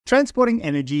Transporting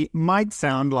energy might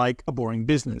sound like a boring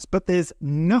business, but there's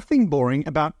nothing boring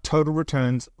about total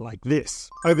returns like this.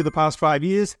 Over the past 5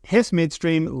 years, Hess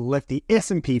Midstream left the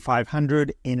S&P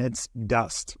 500 in its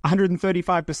dust.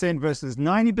 135% versus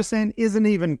 90% isn't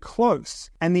even close,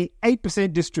 and the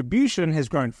 8% distribution has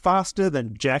grown faster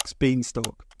than Jack's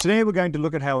beanstalk. Today we're going to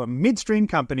look at how a midstream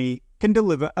company can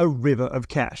deliver a river of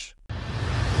cash.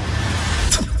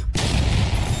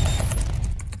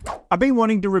 I've been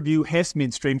wanting to review Hess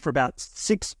Midstream for about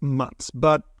 6 months,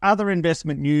 but other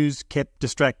investment news kept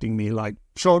distracting me, like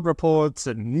short reports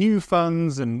and new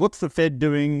funds and what's the Fed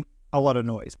doing, a lot of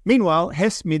noise. Meanwhile,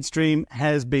 Hess Midstream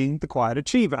has been the quiet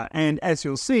achiever, and as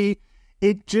you'll see,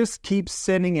 it just keeps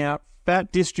sending out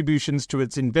fat distributions to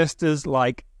its investors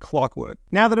like clockwork.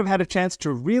 Now that I've had a chance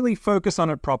to really focus on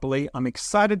it properly, I'm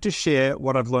excited to share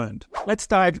what I've learned. Let's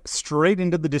dive straight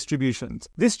into the distributions.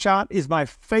 This chart is my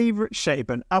favorite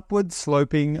shape, an upward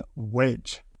sloping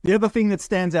wedge. The other thing that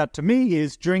stands out to me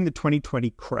is during the 2020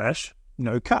 crash,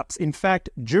 no cuts. In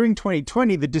fact, during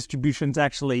 2020, the distributions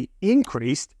actually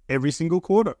increased every single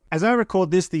quarter. As I record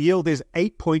this, the yield is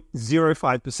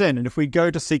 8.05%. And if we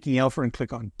go to Seeking Alpha and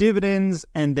click on dividends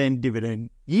and then dividend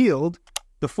yield,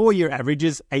 the 4-year average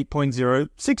is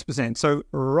 8.06%, so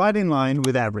right in line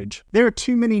with average. There are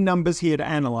too many numbers here to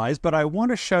analyze, but I want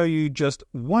to show you just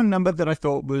one number that I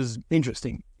thought was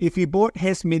interesting. If you bought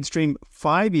Hess Midstream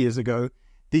 5 years ago,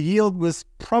 the yield was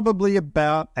probably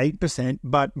about 8%,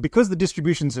 but because the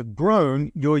distributions have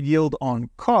grown, your yield on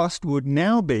cost would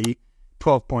now be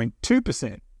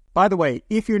 12.2%. By the way,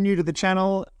 if you're new to the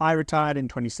channel, I retired in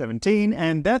 2017,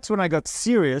 and that's when I got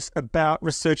serious about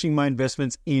researching my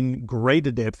investments in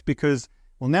greater depth because,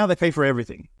 well, now they pay for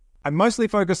everything. I mostly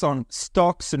focus on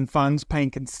stocks and funds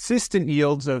paying consistent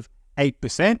yields of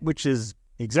 8%, which is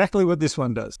exactly what this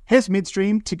one does. Hess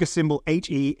Midstream, ticker symbol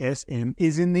HESM,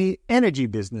 is in the energy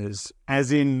business,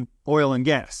 as in oil and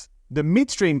gas. The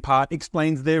midstream part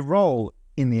explains their role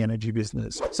in the energy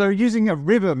business. So using a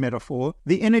river metaphor,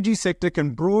 the energy sector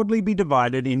can broadly be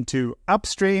divided into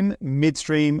upstream,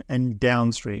 midstream, and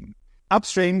downstream.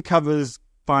 Upstream covers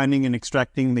finding and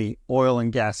extracting the oil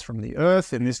and gas from the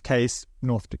earth, in this case,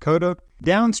 North Dakota.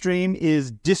 Downstream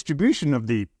is distribution of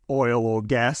the oil or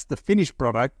gas, the finished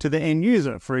product, to the end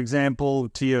user, for example,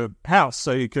 to your house,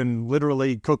 so you can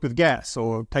literally cook with gas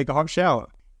or take a hot shower.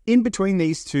 In between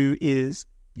these two is,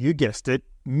 you guessed it,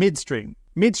 midstream.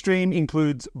 Midstream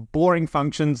includes boring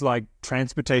functions like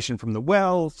transportation from the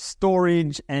well,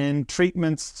 storage, and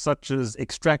treatments such as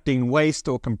extracting waste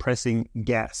or compressing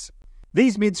gas.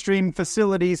 These midstream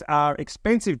facilities are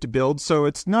expensive to build, so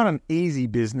it's not an easy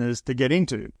business to get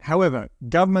into. However,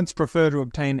 governments prefer to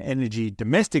obtain energy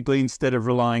domestically instead of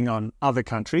relying on other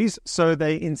countries, so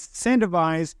they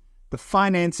incentivize the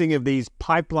financing of these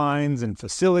pipelines and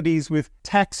facilities with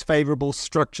tax-favorable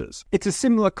structures. It's a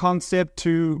similar concept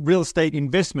to real estate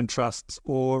investment trusts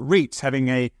or REITs having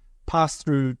a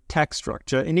pass-through tax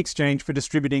structure in exchange for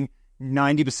distributing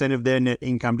 90% of their net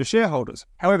income to shareholders.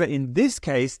 However, in this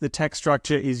case, the tax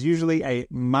structure is usually a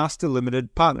Master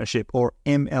Limited Partnership, or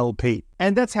MLP.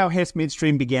 And that's how Hess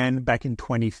Midstream began back in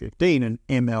 2015, an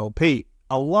MLP.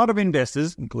 A lot of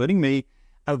investors, including me,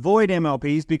 avoid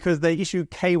MLPs because they issue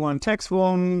K-1 tax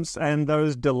forms and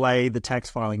those delay the tax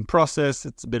filing process.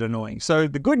 It's a bit annoying. So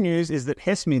the good news is that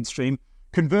Hess Midstream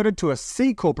converted to a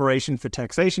C corporation for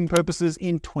taxation purposes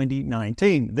in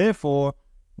 2019. Therefore,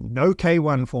 no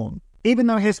K-1 form. Even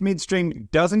though Hess Midstream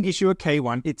doesn't issue a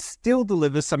K-1, it still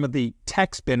delivers some of the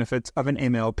tax benefits of an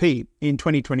MLP. In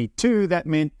 2022, that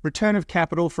meant return of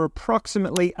capital for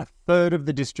approximately a third of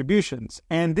the distributions.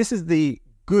 And this is the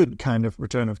good kind of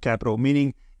return of capital,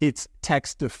 meaning it's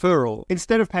tax deferral.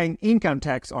 Instead of paying income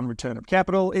tax on return of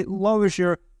capital, it lowers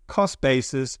your cost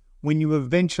basis when you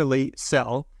eventually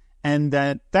sell, and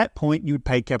at that point, you would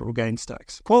pay capital gains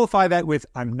tax. Qualify that with,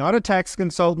 I'm not a tax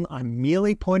consultant, I'm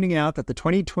merely pointing out that the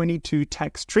 2022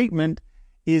 tax treatment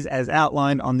is as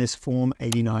outlined on this Form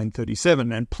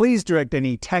 8937. And please direct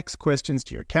any tax questions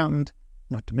to your accountant,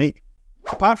 not to me.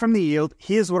 Apart from the yield,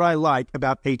 here's what I like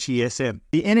about HESM.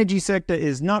 The energy sector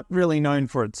is not really known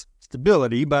for its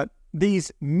stability, but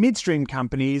these midstream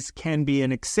companies can be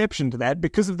an exception to that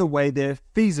because of the way their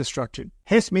fees are structured.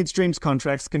 Hess Midstream's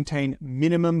contracts contain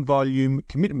minimum volume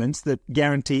commitments that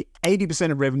guarantee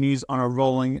 80% of revenues on a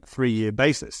rolling 3-year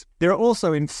basis. There are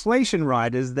also inflation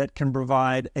riders that can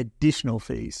provide additional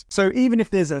fees. So even if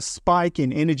there's a spike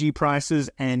in energy prices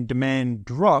and demand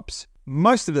drops,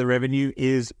 most of the revenue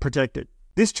is protected.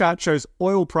 This chart shows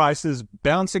oil prices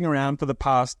bouncing around for the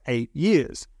past 8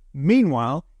 years.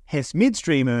 Meanwhile, Hess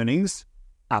Midstream earnings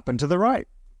up and to the right.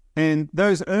 And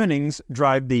those earnings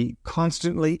drive the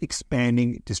constantly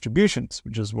expanding distributions,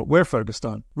 which is what we're focused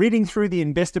on. Reading through the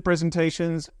investor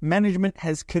presentations, management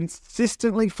has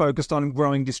consistently focused on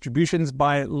growing distributions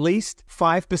by at least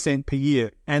 5% per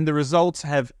year, and the results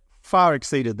have far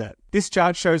exceeded that. This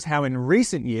chart shows how in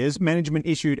recent years, management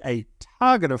issued a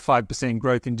target of 5%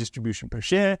 growth in distribution per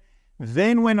share,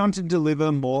 then went on to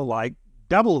deliver more like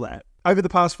double that. Over the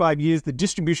past 5 years, the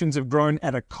distributions have grown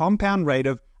at a compound rate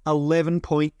of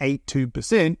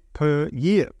 11.82% per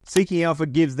year. Seeking Alpha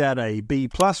gives that a B+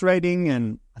 rating,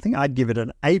 and I think I'd give it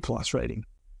an A+ rating.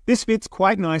 This fits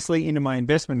quite nicely into my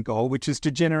investment goal, which is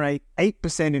to generate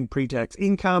 8% in pre-tax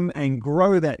income and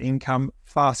grow that income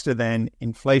faster than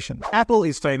inflation. Apple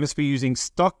is famous for using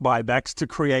stock buybacks to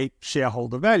create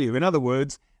shareholder value. In other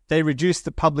words, they reduce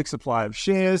the public supply of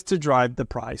shares to drive the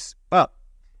price up.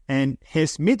 And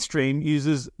Hess Midstream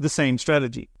uses the same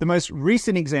strategy. The most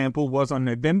recent example was on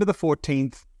November the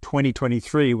 14th,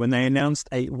 2023, when they announced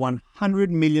a $100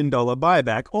 million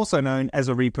buyback, also known as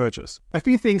a repurchase. A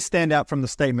few things stand out from the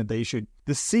statement they issued.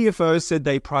 The CFO said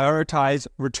they prioritize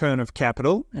return of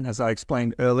capital, and as I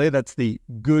explained earlier, that's the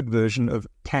good version of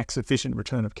tax-efficient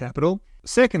return of capital.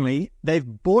 Secondly, they've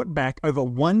bought back over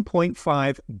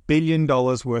 $1.5 billion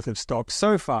worth of stock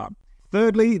so far.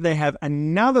 Thirdly, they have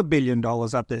another $1 billion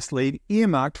up their sleeve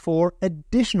earmarked for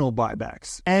additional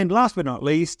buybacks. And last but not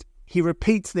least, he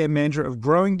repeats their mantra of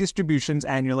growing distributions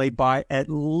annually by at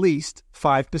least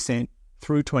 5%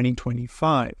 through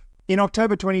 2025. In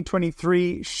October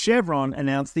 2023, Chevron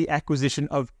announced the acquisition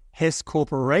of Hess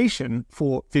Corporation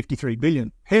for $53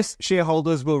 billion. Hess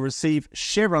shareholders will receive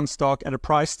Chevron stock at a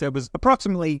price that was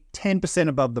approximately 10%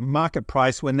 above the market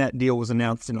price when that deal was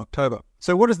announced in October.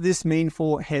 So what does this mean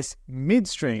for Hess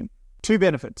Midstream? Two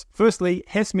benefits. Firstly,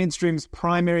 Hess Midstream's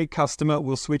primary customer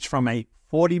will switch from a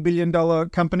 $40 billion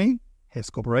company, Hess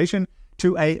Corporation,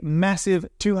 to a massive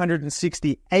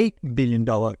 $268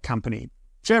 billion company,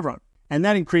 Chevron. And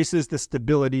that increases the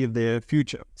stability of their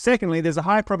future. Secondly, there's a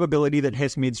high probability that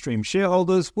Hess Midstream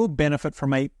shareholders will benefit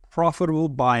from a profitable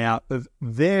buyout of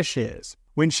their shares.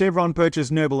 When Chevron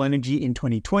purchased Noble Energy in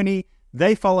 2020,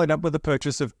 they followed up with the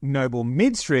purchase of Noble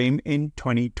Midstream in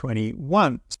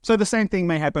 2021. So the same thing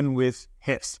may happen with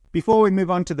Hess. Before we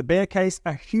move on to the bear case,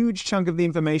 a huge chunk of the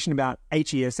information about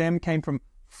HESM came from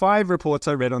 5 reports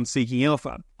I read on Seeking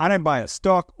Alpha. I don't buy a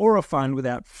stock or a fund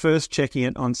without first checking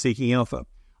it on Seeking Alpha.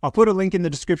 I'll put a link in the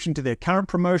description to their current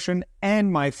promotion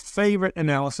and my favorite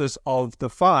analysis of the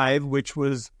 5, which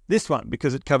was this one,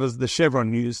 because it covers the Chevron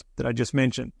news that I just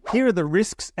mentioned. Here are the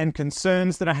risks and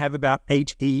concerns that I have about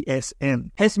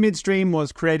HESM. Hess Midstream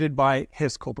was created by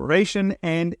Hess Corporation,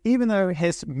 and even though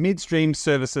Hess Midstream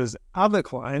services other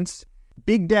clients,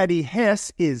 Big Daddy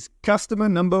Hess is customer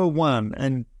number 1,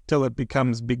 until it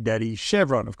becomes Big Daddy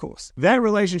Chevron, of course. That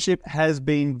relationship has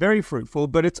been very fruitful,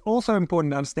 but it's also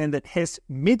important to understand that Hess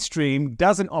Midstream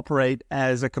doesn't operate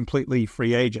as a completely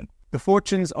free agent. The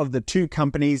fortunes of the two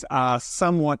companies are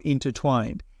somewhat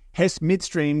intertwined. Hess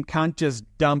Midstream can't just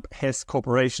dump Hess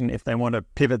Corporation if they want to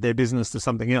pivot their business to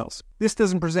something else. This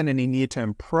doesn't present any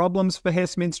near-term problems for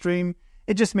Hess Midstream.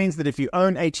 It just means that if you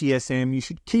own HESM, you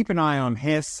should keep an eye on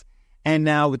Hess, and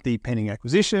now with the pending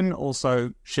acquisition,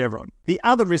 also Chevron. The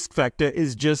other risk factor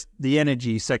is just the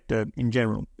energy sector in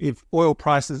general. If oil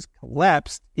prices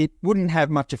collapsed, it wouldn't have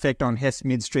much effect on Hess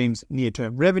Midstream's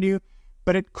near-term revenue,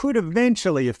 but it could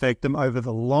eventually affect them over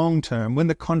the long term when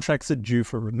the contracts are due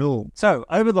for renewal. So,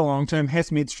 over the long term,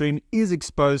 Hess Midstream is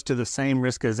exposed to the same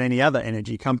risk as any other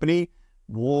energy company: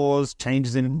 wars,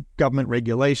 changes in government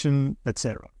regulation,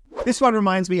 etc. This one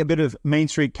reminds me a bit of Main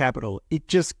Street Capital. It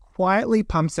just quietly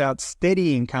pumps out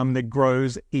steady income that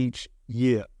grows each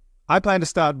year. I plan to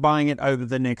start buying it over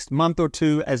the next month or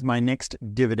two as my next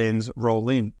dividends roll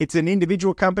in. It's an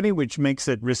individual company, which makes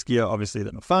it riskier, obviously,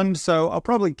 than a fund, so I'll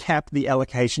probably cap the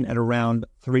allocation at around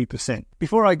 3%.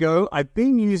 Before I go, I've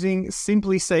been using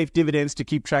Simply Safe Dividends to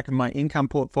keep track of my income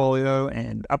portfolio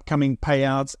and upcoming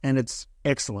payouts, and it's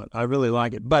excellent. I really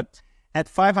like it. But at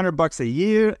 $500 a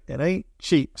year, it ain't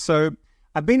cheap. So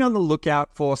I've been on the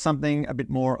lookout for something a bit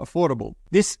more affordable.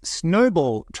 This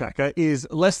Snowball tracker is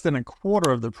less than a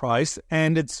quarter of the price,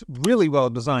 and it's really well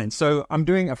designed. So I'm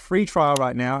doing a free trial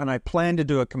right now, and I plan to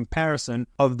do a comparison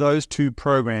of those two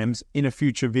programs in a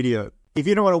future video. If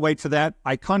you don't want to wait for that,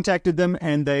 I contacted them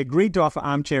and they agreed to offer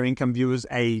Armchair Income viewers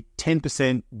a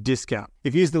 10% discount.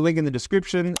 If you use the link in the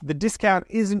description, the discount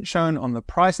isn't shown on the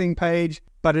pricing page,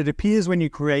 but it appears when you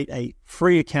create a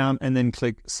free account and then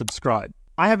click subscribe.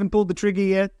 I haven't pulled the trigger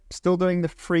yet, still doing the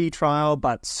free trial,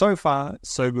 but so far,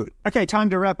 so good. Okay, time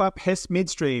to wrap up Hess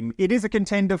Midstream. It is a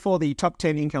contender for the top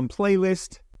 10 income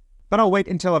playlist. but I'll wait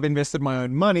until I've invested my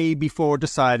own money before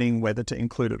deciding whether to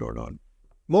include it or not.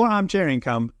 More armchair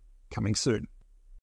income coming soon.